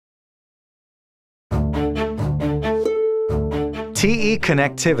TE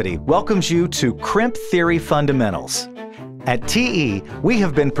Connectivity welcomes you to Crimp Theory Fundamentals. At TE, we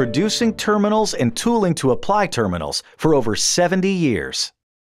have been producing terminals and tooling to apply terminals for over 70 years.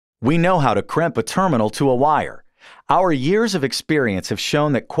 We know how to crimp a terminal to a wire. Our years of experience have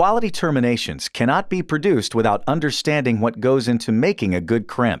shown that quality terminations cannot be produced without understanding what goes into making a good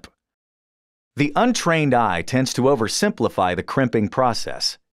crimp. The untrained eye tends to oversimplify the crimping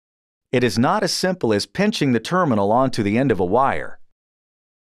process. It is not as simple as pinching the terminal onto the end of a wire.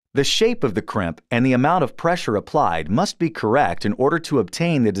 The shape of the crimp and the amount of pressure applied must be correct in order to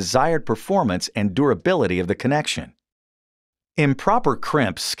obtain the desired performance and durability of the connection. Improper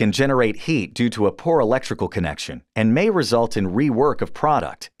crimps can generate heat due to a poor electrical connection and may result in rework of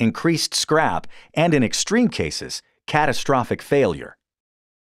product, increased scrap, and in extreme cases, catastrophic failure.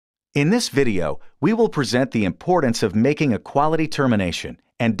 In this video, we will present the importance of making a quality termination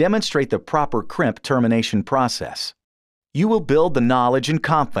and demonstrate the proper crimp termination process. You will build the knowledge and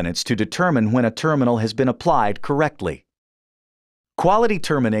confidence to determine when a terminal has been applied correctly. Quality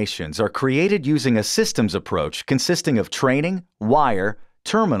terminations are created using a systems approach consisting of training, wire,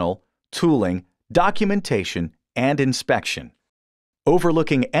 terminal, tooling, documentation, and inspection.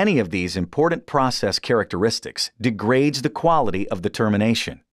 Overlooking any of these important process characteristics degrades the quality of the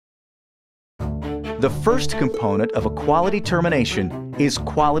termination. The first component of a quality termination is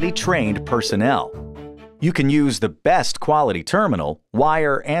quality-trained personnel. You can use the best quality terminal,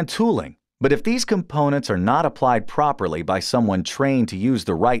 wire, and tooling, but if these components are not applied properly by someone trained to use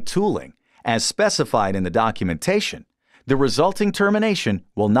the right tooling, as specified in the documentation, the resulting termination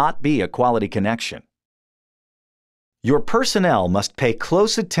will not be a quality connection. Your personnel must pay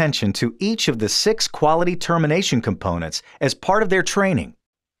close attention to each of the 6 quality termination components as part of their training.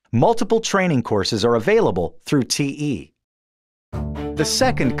 Multiple training courses are available through TE. The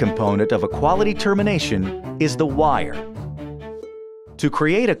second component of a quality termination is the wire. To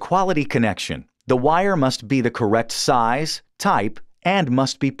create a quality connection, the wire must be the correct size, type, and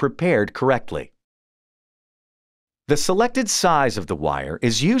must be prepared correctly. The selected size of the wire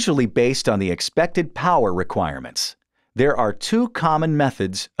is usually based on the expected power requirements. There are 2 common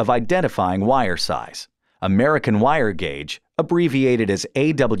methods of identifying wire size: American wire gauge, abbreviated as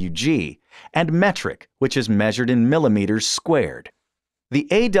AWG, and metric, which is measured in millimeters squared. The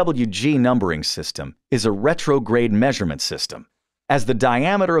AWG numbering system is a retrograde measurement system. As the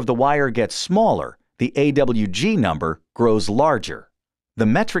diameter of the wire gets smaller, the AWG number grows larger. The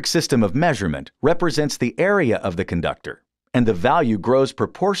metric system of measurement represents the area of the conductor, and the value grows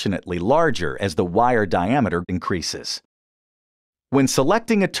proportionately larger as the wire diameter increases. When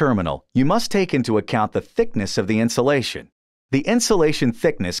selecting a terminal, you must take into account the thickness of the insulation. The insulation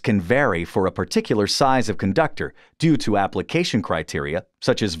thickness can vary for a particular size of conductor due to application criteria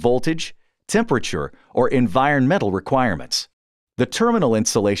such as voltage, temperature, or environmental requirements. The terminal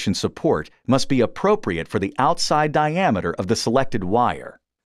insulation support must be appropriate for the outside diameter of the selected wire.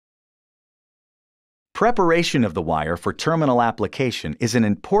 Preparation of the wire for terminal application is an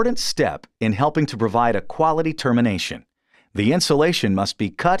important step in helping to provide a quality termination. The insulation must be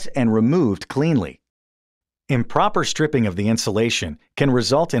cut and removed cleanly. Improper stripping of the insulation can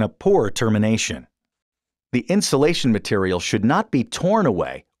result in a poor termination. The insulation material should not be torn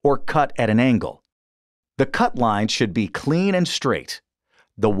away or cut at an angle. The cut line should be clean and straight.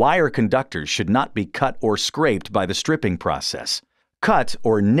 The wire conductors should not be cut or scraped by the stripping process. Cut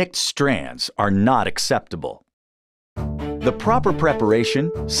or nicked strands are not acceptable. The proper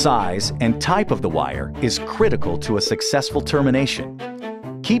preparation, size, and type of the wire is critical to a successful termination.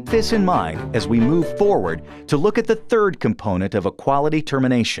 Keep this in mind as we move forward to look at the third component of a quality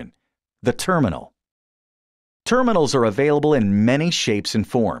termination, the terminal. Terminals are available in many shapes and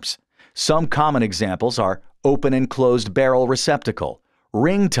forms. Some common examples are open and closed barrel receptacle,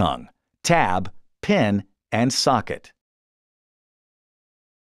 ring tongue, tab, pin, and socket.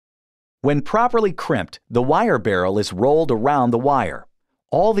 When properly crimped, the wire barrel is rolled around the wire.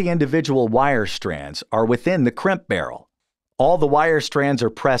 All the individual wire strands are within the crimp barrel. All the wire strands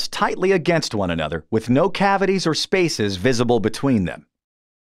are pressed tightly against one another with no cavities or spaces visible between them.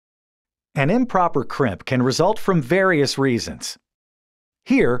 An improper crimp can result from various reasons.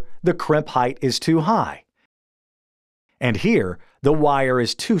 Here, the crimp height is too high. And here, the wire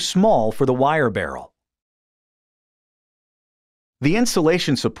is too small for the wire barrel. The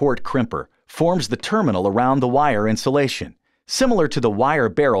insulation support crimper forms the terminal around the wire insulation, similar to the wire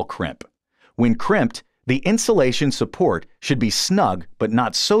barrel crimp. When crimped, the insulation support should be snug but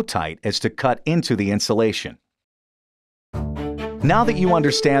not so tight as to cut into the insulation. Now that you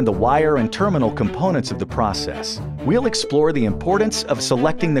understand the wire and terminal components of the process, we'll explore the importance of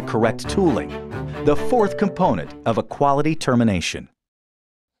selecting the correct tooling, the fourth component of a quality termination.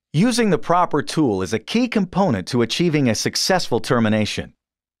 Using the proper tool is a key component to achieving a successful termination.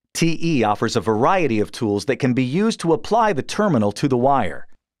 TE offers a variety of tools that can be used to apply the terminal to the wire.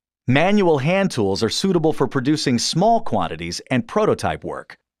 Manual hand tools are suitable for producing small quantities and prototype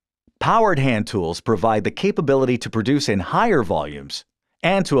work. Powered hand tools provide the capability to produce in higher volumes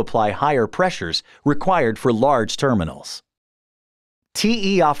and to apply higher pressures required for large terminals.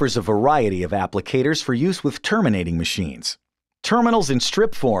 TE offers a variety of applicators for use with terminating machines. Terminals in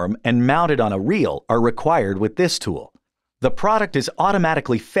strip form and mounted on a reel are required with this tool. The product is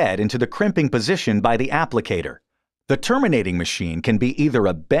automatically fed into the crimping position by the applicator. The terminating machine can be either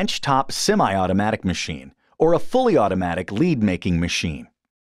a benchtop semi-automatic machine or a fully automatic lead-making machine.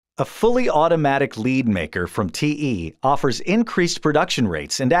 A fully automatic lead maker from TE offers increased production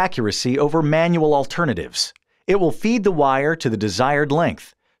rates and accuracy over manual alternatives. It will feed the wire to the desired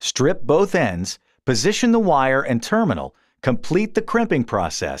length, strip both ends, position the wire and terminal, complete the crimping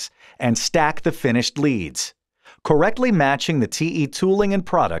process, and stack the finished leads. Correctly matching the TE tooling and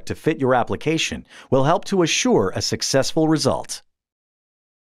product to fit your application will help to assure a successful result.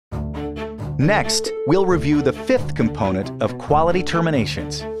 Next, we'll review the fifth component of quality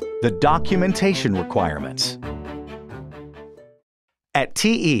terminations, the documentation requirements. At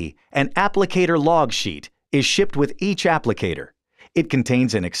TE, an applicator log sheet is shipped with each applicator. It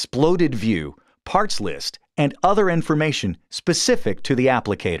contains an exploded view, parts list, and other information specific to the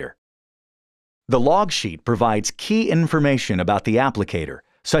applicator. The log sheet provides key information about the applicator,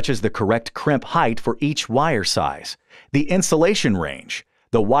 such as the correct crimp height for each wire size, the insulation range,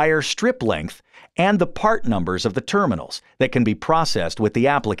 the wire strip length, and the part numbers of the terminals that can be processed with the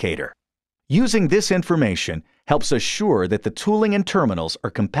applicator. Using this information helps assure that the tooling and terminals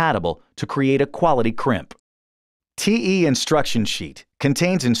are compatible to create a quality crimp. TE instruction sheet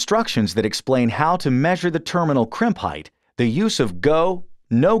contains instructions that explain how to measure the terminal crimp height, the use of go,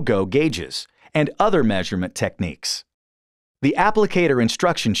 no-go gauges, and other measurement techniques. The applicator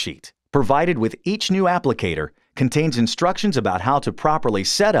instruction sheet, provided with each new applicator, contains instructions about how to properly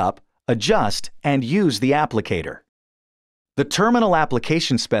set up, adjust, and use the applicator. The terminal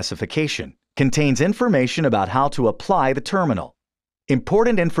application specification contains information about how to apply the terminal.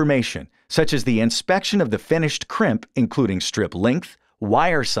 Important information, such as the inspection of the finished crimp, including strip length,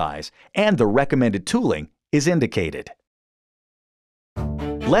 wire size, and the recommended tooling, is indicated.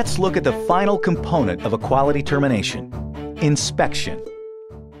 Let's look at the final component of a quality termination: inspection.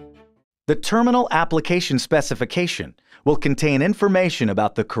 The terminal application specification will contain information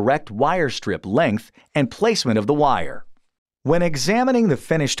about the correct wire strip length and placement of the wire. When examining the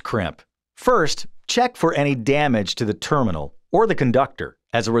finished crimp, first check for any damage to the terminal or the conductor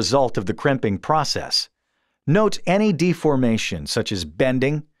as a result of the crimping process. Note any deformation such as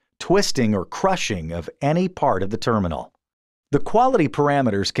bending, twisting, or crushing of any part of the terminal. The quality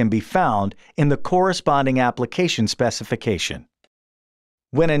parameters can be found in the corresponding application specification.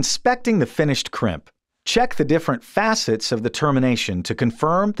 When inspecting the finished crimp, check the different facets of the termination to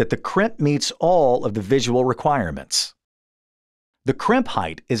confirm that the crimp meets all of the visual requirements. The crimp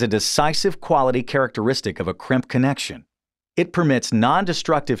height is a decisive quality characteristic of a crimp connection. It permits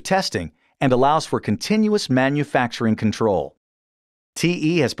non-destructive testing and allows for continuous manufacturing control.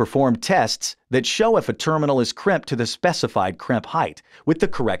 TE has performed tests that show if a terminal is crimped to the specified crimp height with the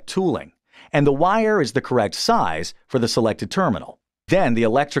correct tooling, and the wire is the correct size for the selected terminal. Then the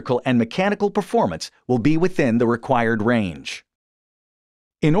electrical and mechanical performance will be within the required range.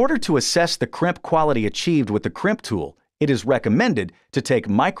 In order to assess the crimp quality achieved with the crimp tool, it is recommended to take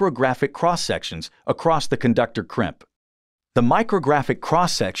micrographic cross-sections across the conductor crimp. The micrographic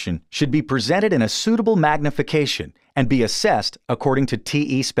cross-section should be presented in a suitable magnification and be assessed according to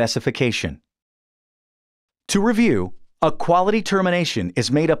TE specification. To review, a quality termination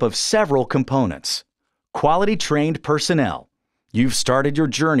is made up of several components. Quality trained personnel. You've started your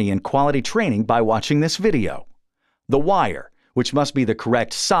journey in quality training by watching this video. The wire, which must be the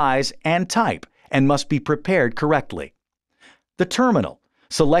correct size and type and must be prepared correctly. The terminal,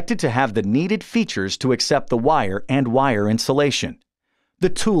 selected to have the needed features to accept the wire and wire insulation. The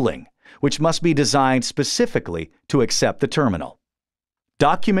tooling, which must be designed specifically to accept the terminal.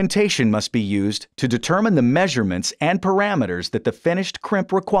 Documentation must be used to determine the measurements and parameters that the finished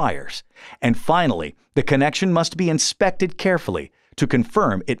crimp requires. And finally, the connection must be inspected carefully to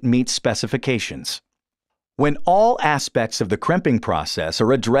confirm it meets specifications. When all aspects of the crimping process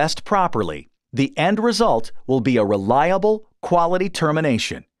are addressed properly, the end result will be a reliable, quality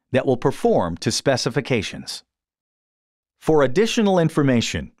termination that will perform to specifications. For additional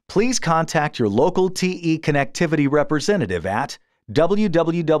information, please contact your local TE connectivity representative at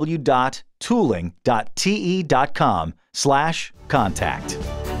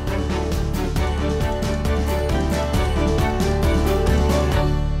www.tooling.te.com/contact.